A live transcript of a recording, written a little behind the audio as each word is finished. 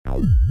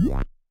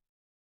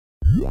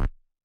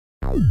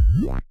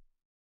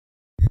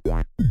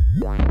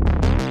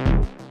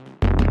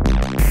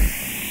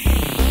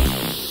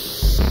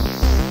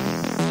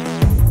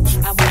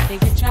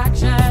Take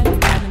attraction,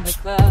 I'm in the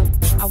club.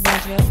 I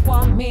want you to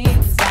want me,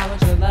 'cause I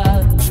want your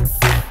love,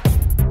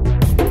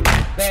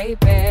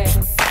 baby.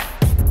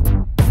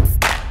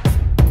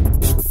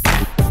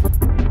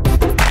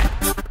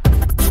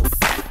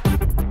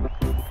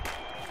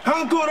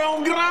 Ancora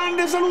un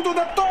grande saluto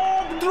da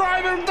Top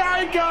Driver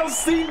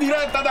Diecast in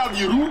diretta da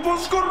Dirupo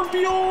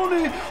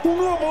Scorpione, un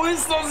nuovo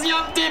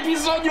estasiante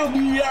episodio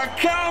di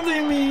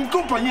Academy in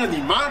compagnia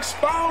di Max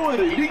Power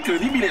e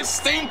l'incredibile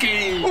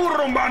Stinky. Un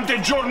rombante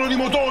giorno di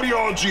motori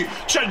oggi,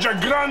 c'è già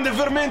grande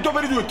fermento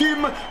per i due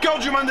team che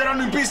oggi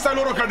manderanno in pista i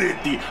loro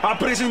cadetti. A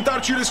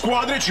presentarci le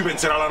squadre ci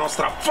penserà la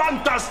nostra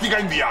fantastica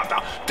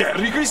inviata,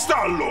 Terry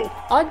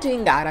Cristallo. Oggi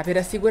in gara per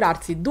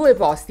assicurarsi 2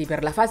 posti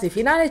per la fase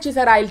finale ci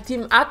sarà il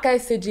team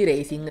HSG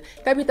Racing,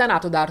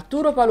 capitanato da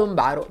Arturo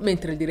Palombaro,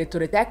 mentre il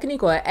direttore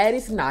tecnico è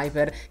Eris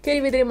Sniper, che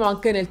rivedremo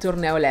anche nel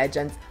torneo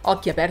Legends.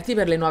 Occhi aperti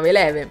per le nuove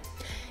leve.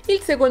 Il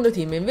secondo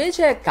team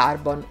invece è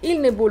Carbon. Il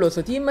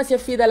nebuloso team si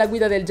affida alla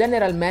guida del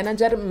general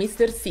manager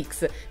Mr.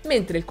 Six,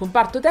 mentre il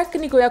comparto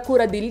tecnico è a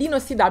cura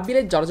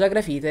dell'inossidabile Giorgia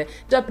Graffiti,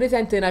 già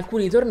presente in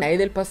alcuni tornei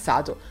del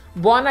passato.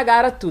 Buona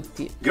gara a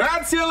tutti!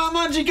 Grazie alla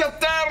magica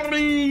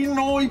Terry!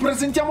 Noi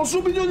presentiamo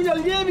subito gli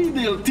allievi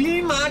del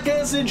team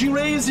HSG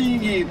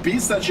Racing. In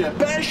pista c'è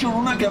Passion,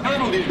 una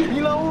Camaro del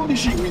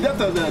 2011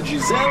 guidata da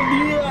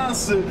Giselle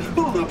Diaz.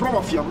 Con una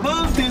prova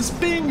fiammante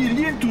spegne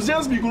gli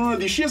entusiasmi con una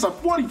discesa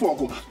fuori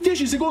fuoco,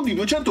 10 secondi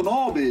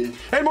 209.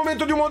 È il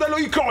momento di un modello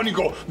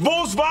iconico,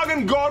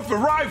 Volkswagen Golf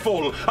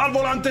Rifle. Al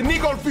volante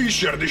Nicole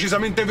Fisher,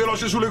 decisamente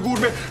veloce sulle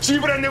curve, si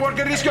prende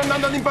qualche rischio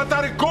andando ad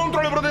impattare contro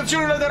le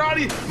protezioni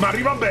laterali, ma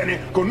arriva bene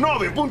con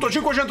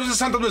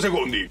 9.562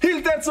 secondi.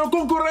 Il terzo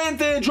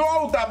concorrente,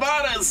 Joao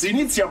Tavares,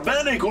 inizia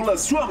bene con la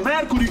sua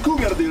Mercury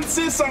Cougar del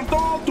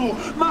 68,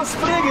 ma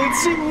sfrega il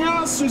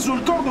segnasso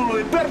sul cordolo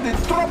e perde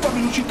troppa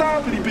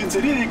velocità per i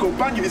pensieri dei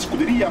compagni di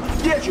scuderia.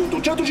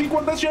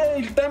 10.856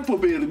 il tempo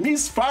per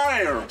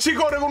Misfire. Si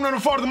corre con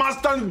un Ford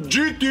Mustang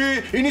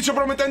GT, inizio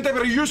promettente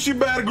per Jussi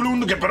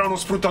Berglund, che però non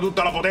sfrutta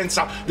tutta la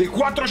potenza dei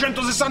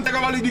 460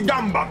 cavalli di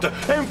Gunbutt,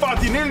 e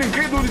infatti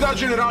nell'incredulità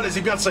generale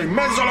si piazza in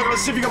mezzo alla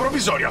classifica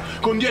provvisoria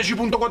con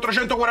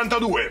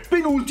 10.442.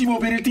 Penultimo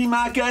per il team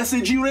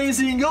HSG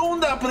Racing,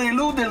 Honda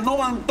Prelude del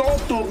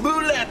 98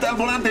 Bullet. Al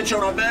volante c'è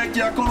una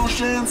vecchia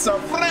conoscenza,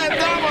 Fred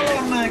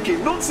Avalon, che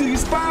non si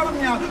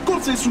risparmia,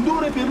 corsa e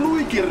sudore per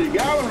lui che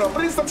regala una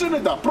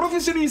prestazione da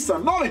professionista,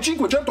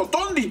 9.500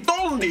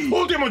 tondi.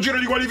 Ultimo giro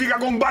di qualifica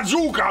con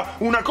Bazooka,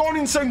 una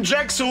Koenigsegg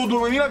Jackson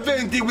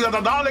 2020 guidata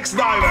da Alex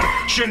Diver.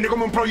 Scende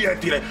come un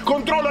proiettile,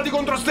 controlla di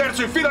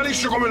controsterzo e fila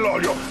liscio come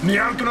l'olio.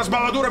 Neanche una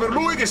sballatura per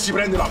lui che si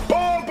prende la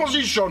pole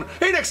position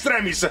in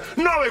extremis,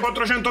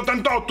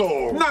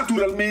 9.488.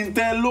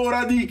 Naturalmente è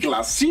l'ora di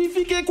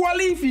classifiche e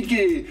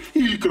qualifiche.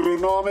 Il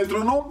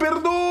cronometro non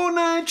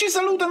perdona e ci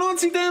salutano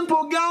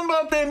anzitempo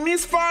Gunbutt e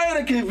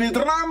Misfire, che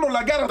vedranno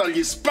la gara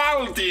dagli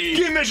spalti.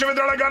 Chi invece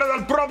vedrà la gara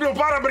dal proprio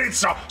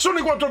parabrezza sono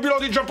i 4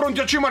 piloti già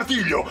pronti a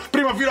cimartiglio.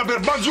 Prima fila per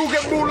Bazooka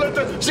e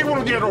Bullet,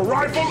 seguono dietro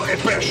Rifle e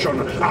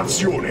Passion.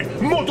 Azione,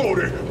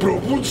 motore,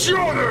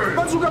 propulsione.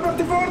 Bazooka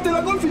parte forte,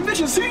 la Golf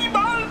invece si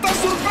ribalta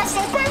sul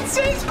passo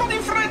pazzesco di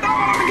Fred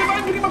Avalon, che va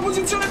in prima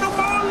posizione, non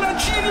molla,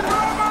 ci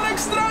riprova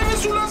Alex Drive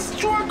sulla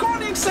sua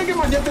Koenigsegg, che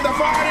ma niente da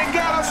fare.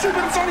 Gara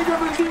supersonica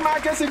per il team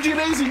HSG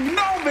Racing,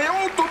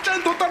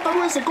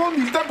 9.882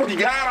 secondi il tempo di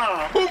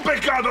gara. Un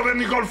peccato per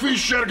Nicole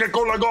Fisher, che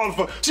con la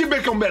Golf si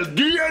becca un bel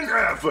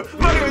DNF,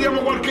 ma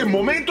rivediamo qualche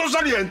momento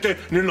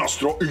saliente nel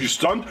nostro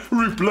instant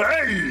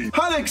replay.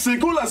 Alex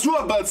con la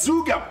sua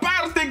Bazooka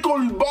parte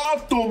col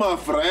botto, ma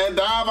Fred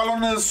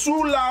Avalon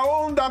sulla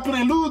Honda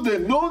Prelude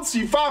non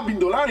si fa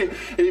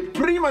abbindolare e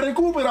prima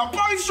recupera,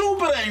 poi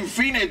supera e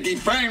infine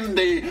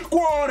difende.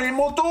 Cuore e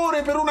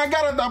motore per una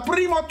gara da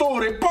primo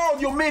attore,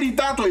 podio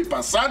meritato e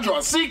passaggio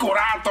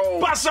assicurato.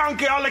 Passa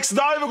anche Alex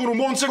Dive con un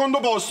buon secondo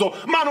posto,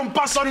 ma non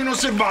passano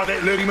inosservate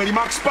le rime di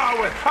Max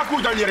Power, a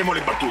cui taglieremo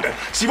le battute.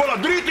 Si vola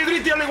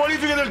dritti alle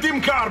qualifiche del team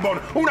Carbon.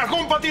 Una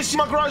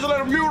compatissima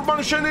Chrysler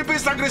Urban scende in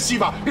pista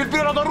aggressiva. Il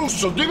pilota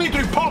russo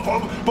Dmitry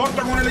Popov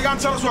porta con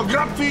eleganza la sua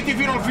Graffiti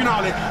fino al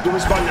finale, dove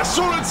sbaglia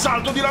solo il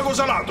salto di Lago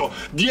Salato.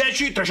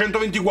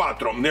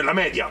 10.324 nella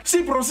media.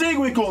 Si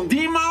prosegue con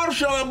D.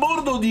 Marshall a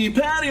bordo di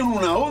Hyperion,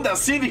 una Honda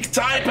Civic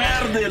Type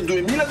R del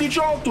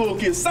 2018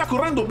 che sta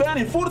correndo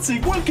bene, forse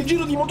qualche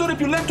giro di motore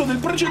più lento del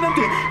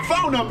precedente,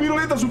 fa una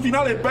piroletta sul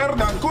finale e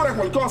perde ancora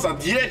qualcosa,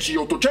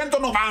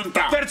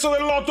 10.890. Terzo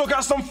del lotto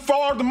Custom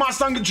Ford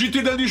Mustang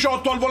GT del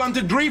 18, al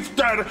volante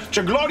Drifter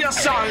c'è Gloria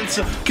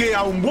Sainz, che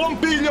ha un buon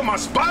piglio ma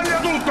sbaglia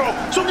tutto.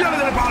 Su Viale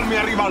delle Palme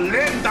arriva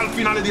lenta al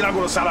finale di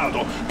Lago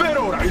Salato. Per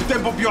ora il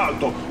tempo più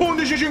alto,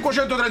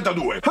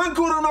 11.532.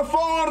 Ancora una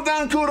Ford,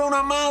 ancora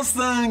una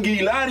Mustang,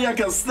 Ilaria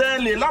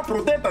Castelli e la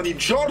protetta di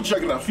Giorgia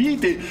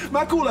Graffiti,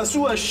 ma con la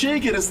sua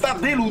Shaker sta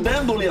deludendo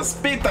superando le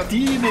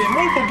aspettative,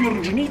 molto più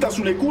arrugginita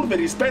sulle curve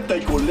rispetto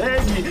ai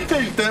colleghi e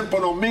il tempo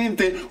non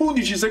mente,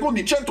 11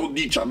 secondi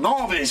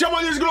 119. Siamo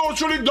agli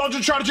sgoccioli Dodge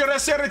Charger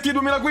SRT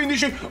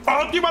 2015,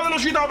 ottima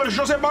velocità per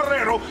José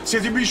Barrero, si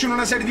esibisce in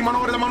una serie di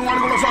manovre da manuale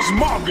con la sua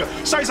Smog,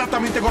 sa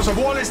esattamente cosa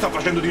vuole e sta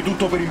facendo di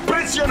tutto per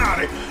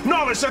impressionare.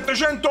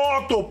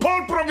 9708,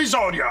 pole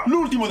provvisoria.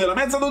 L'ultimo della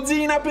mezza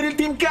dozzina per il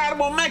Team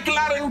Carbon,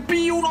 McLaren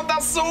P1 da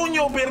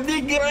sogno per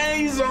Dick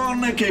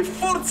Grayson, che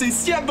forse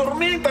si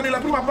addormenta nella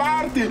prima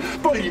parte,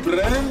 poi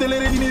riprende le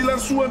redini della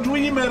sua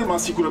Dreamer, ma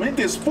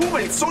sicuramente sfuma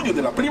il sogno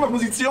della prima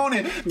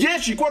posizione,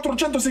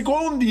 10-400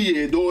 secondi,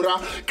 ed ora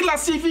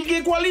classifiche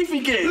e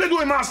qualifiche. Le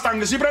due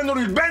Mustang si prendono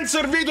il ben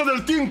servito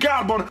del Team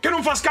Carbon, che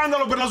non fa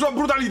scandalo per la sua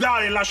brutalità,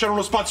 e lasciano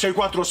lo spazio ai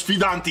 4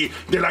 sfidanti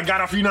della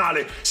gara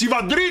finale. Si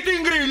va dritti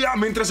in griglia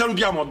mentre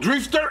salutiamo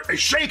Drifter e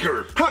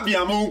Shaker.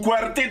 Abbiamo un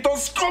quartetto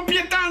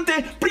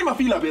scoppiettante, prima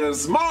fila per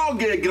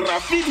Smog e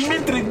Graffiti,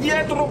 mentre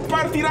dietro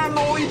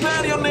partiranno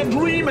Hyperion e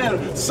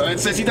Dreamer.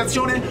 Senza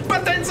esitazione,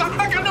 partenza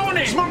a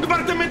cannone. Smog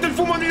parte e mette il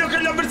fumo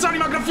che gli avversari,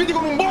 ma Graffiti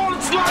con un board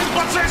slide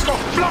pazzesco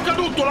blocca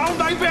tutto. La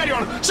Honda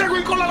Hyperion segue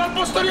incollata al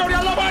posteriore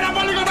alla mano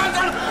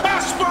Pallicotanza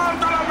e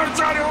sporta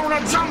l'avversario con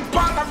una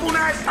zampata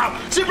funesta.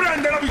 Si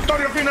prende la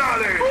vittoria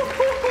finale.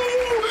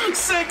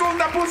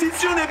 Seconda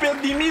posizione per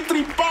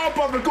Dmitry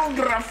Popov con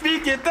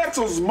Graffiti e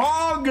terzo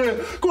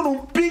Smog con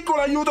un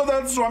piccolo aiuto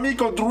dal suo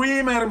amico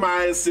Dreamer,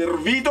 ma è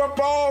servito a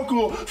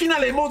poco.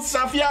 Finale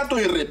mozzafiato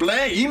e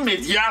replay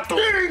immediato.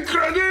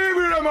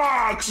 Incredibile,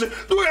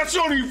 Max! Due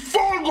azioni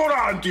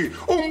folgoranti,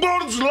 un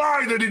board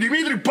slide di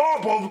Dmitry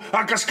Popov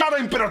a cascata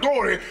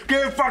imperatore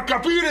che fa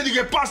capire di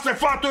che pasta è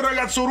fatto il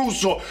ragazzo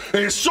russo,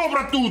 e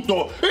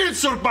soprattutto il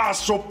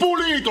sorpasso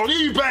pulito di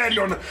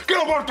Hyperion che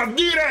lo porta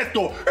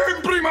diretto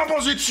in prima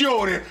posizione.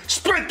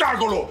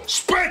 Spettacolo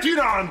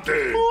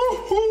spettinante!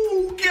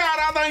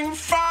 Gara da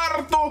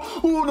infarto!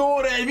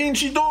 Un'ora ai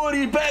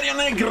vincitori. Hyperion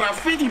e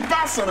Graffiti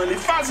passano alle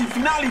fasi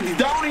finali di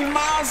Downhill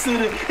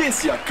Master e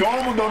si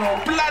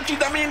accomodano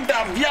placidamente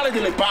a Viale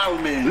delle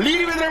Palme. Li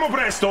rivedremo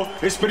presto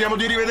e speriamo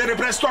di rivedere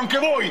presto anche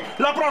voi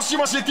la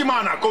prossima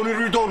settimana con il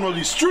ritorno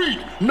di Street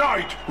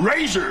Night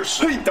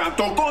Racers.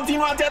 Intanto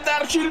continuate a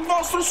darci il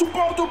vostro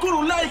supporto con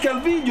un like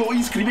al video,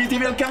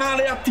 iscrivetevi al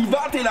canale e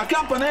attivate la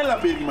campanella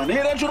per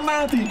rimanere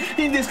aggiornati.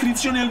 In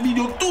descrizione al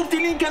video tutti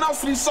i link ai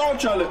nostri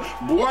social.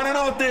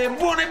 Buonanotte,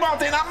 buone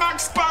botte da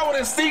Max Power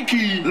e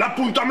Sticky.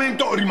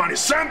 L'appuntamento rimane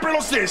sempre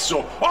lo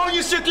stesso,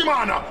 ogni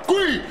settimana,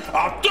 qui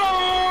a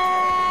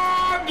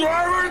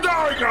Driver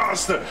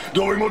Diecast,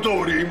 dove i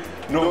motori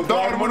non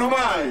dormono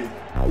mai.